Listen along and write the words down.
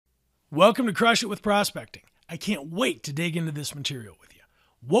Welcome to Crush It with Prospecting. I can't wait to dig into this material with you.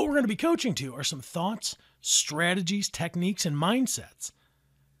 What we're going to be coaching to are some thoughts, strategies, techniques, and mindsets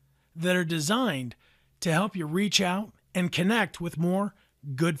that are designed to help you reach out and connect with more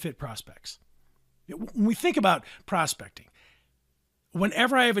good fit prospects. When we think about prospecting,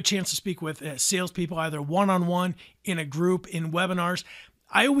 whenever I have a chance to speak with salespeople, either one-on-one, in a group, in webinars,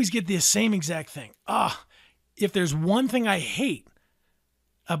 I always get the same exact thing. If there's one thing I hate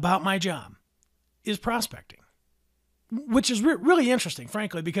about my job is prospecting, which is really interesting,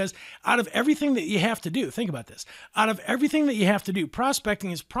 frankly, because out of everything that you have to do, think about this, out of everything that you have to do,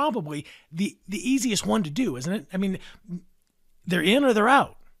 prospecting is probably the easiest one to do, isn't it? I mean, they're in or they're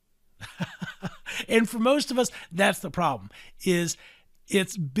out. And for most of us, that's the problem, is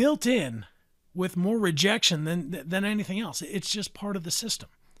it's built in with more rejection than anything else. It's just part of the system.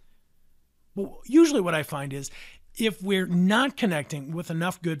 But usually what I find is if we're not connecting with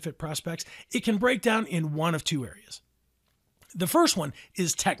enough good fit prospects, it can break down in one of two areas. The first one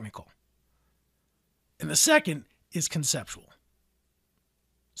is technical, and the second is conceptual.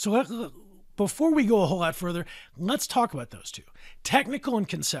 So before we go a whole lot further, let's talk about those two, technical and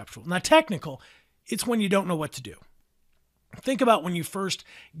conceptual. Now, technical, it's when you don't know what to do. Think about when you first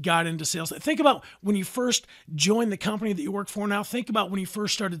got into sales. Think about when you first joined the company that you work for now. Think about when you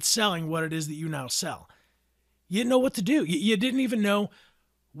first started selling what it is that you now sell. You didn't know what to do. You didn't even know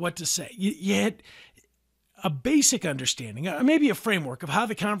what to say. You had a basic understanding, maybe a framework of how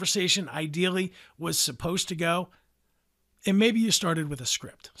the conversation ideally was supposed to go. And maybe you started with a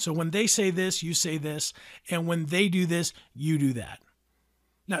script. So when they say this, you say this. And when they do this, you do that.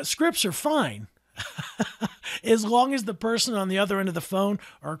 Now, scripts are fine as long as the person on the other end of the phone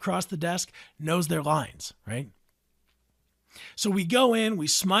or across the desk knows their lines, right? So we go in, we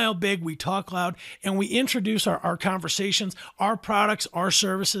smile big, we talk loud, and we introduce our conversations, our products, our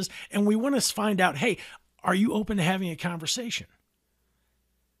services, and we want to find out, hey, are you open to having a conversation?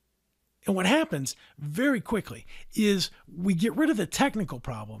 And what happens very quickly is we get rid of the technical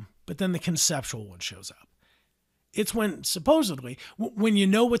problem, but then the conceptual one shows up. It's when, supposedly, when you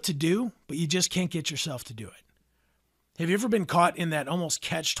know what to do, but you just can't get yourself to do it. Have you ever been caught in that almost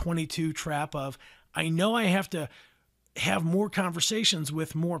catch-22 trap of, I know I have to have more conversations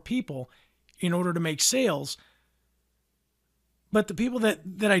with more people in order to make sales, but the people that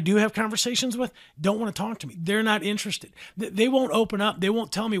I do have conversations with don't want to talk to me. They're not interested. They won't open up. They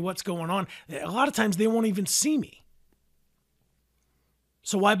won't tell me what's going on. A lot of times they won't even see me.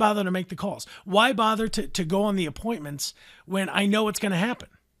 So why bother to make the calls? Why bother to go on the appointments when I know it's going to happen?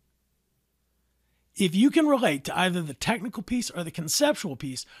 If you can relate to either the technical piece or the conceptual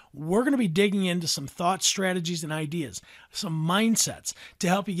piece, we're going to be digging into some thoughts, strategies, and ideas, some mindsets to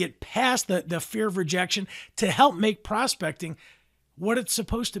help you get past the fear of rejection, to help make prospecting what it's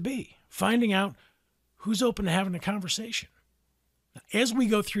supposed to be, finding out who's open to having a conversation. As we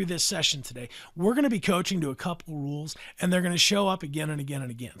go through this session today, we're going to be coaching to a couple rules, and they're going to show up again and again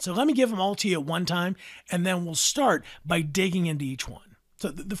and again. So let me give them all to you at one time, and then we'll start by digging into each one. So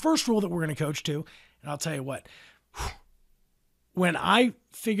the first rule that we're going to coach to, and I'll tell you what, when I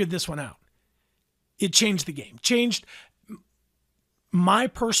figured this one out, it changed the game, changed my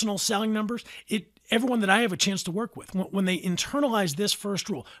personal selling numbers. Everyone that I have a chance to work with, when they internalize this first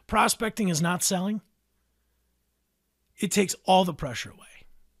rule, prospecting is not selling, it takes all the pressure away.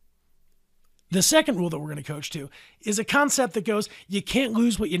 The second rule that we're going to coach to is a concept that goes, you can't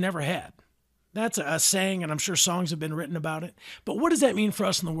lose what you never had. That's a saying, and I'm sure songs have been written about it. But what does that mean for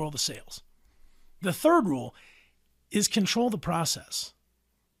us in the world of sales? The third rule is control the process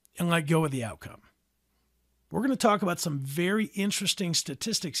and let go of the outcome. We're going to talk about some very interesting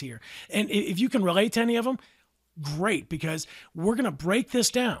statistics here. And if you can relate to any of them, great, because we're going to break this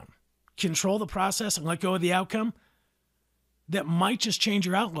down. Control the process and let go of the outcome. That might just change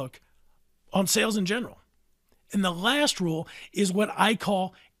your outlook on sales in general. And the last rule is what I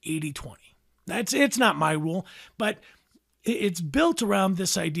call 80-20. It's not my rule, but it's built around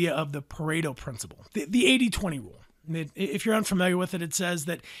this idea of the Pareto principle, the 80-20 rule. If you're unfamiliar with it, it says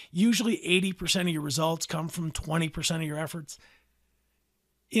that usually 80% of your results come from 20% of your efforts.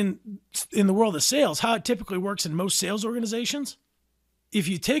 In the world of sales, how it typically works in most sales organizations, if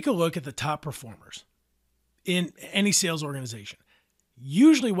you take a look at the top performers in any sales organization,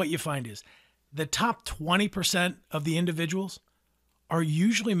 usually what you find is the top 20% of the individuals are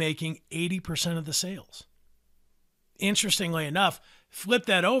usually making 80% of the sales. Interestingly enough, flip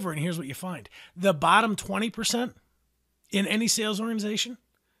that over and here's what you find. The bottom 20% in any sales organization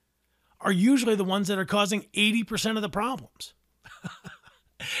are usually the ones that are causing 80% of the problems.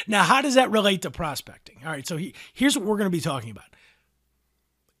 Now, how does that relate to prospecting? All right, so here's what we're going to be talking about.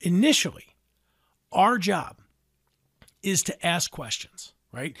 Initially, our job is to ask questions,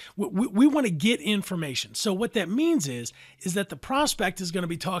 right? We want to get information. So what that means is that the prospect is going to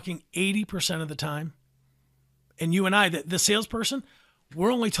be talking 80% of the time. And you and I, the salesperson,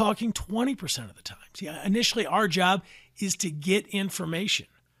 we're only talking 20% of the time. See, initially, our job is to get information,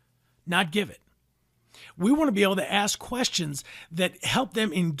 not give it. We want to be able to ask questions that help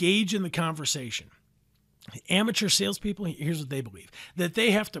them engage in the conversation. Amateur salespeople, here's what they believe, that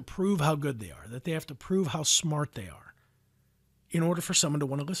they have to prove how good they are, that they have to prove how smart they are in order for someone to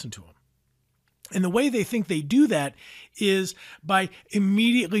want to listen to them. And the way they think they do that is by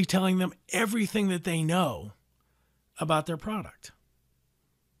immediately telling them everything that they know about their product.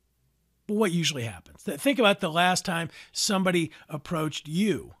 But what usually happens? Think about the last time somebody approached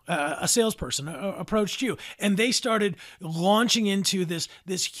you, a salesperson approached you, and they started launching into this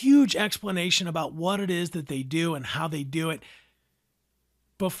huge explanation about what it is that they do and how they do it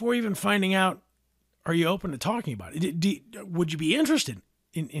before even finding out, are you open to talking about it? Would you be interested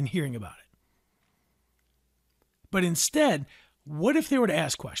in hearing about it? But instead, what if they were to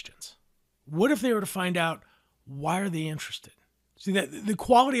ask questions? What if they were to find out, why are they interested? See, that the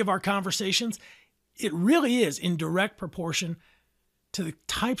quality of our conversations, it really is in direct proportion to the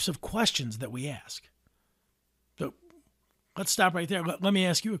types of questions that we ask. So let's stop right there. Let me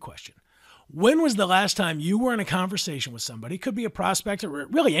ask you a question. When was the last time you were in a conversation with somebody, it could be a prospect or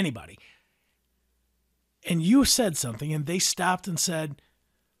really anybody, and you said something and they stopped and said,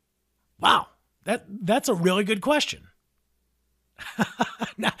 wow, that's a really good question.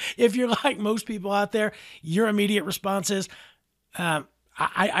 Now, if you're like most people out there, your immediate response is,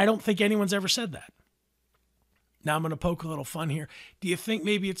 I don't think anyone's ever said that. Now I'm going to poke a little fun here. Do you think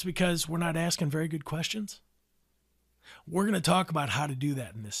maybe it's because we're not asking very good questions? We're going to talk about how to do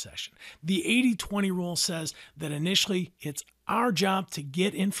that in this session. The 80-20 rule says that initially it's our job to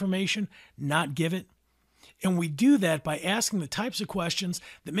get information, not give it. And we do that by asking the types of questions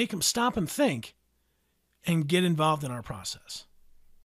that make them stop and think and get involved in our process.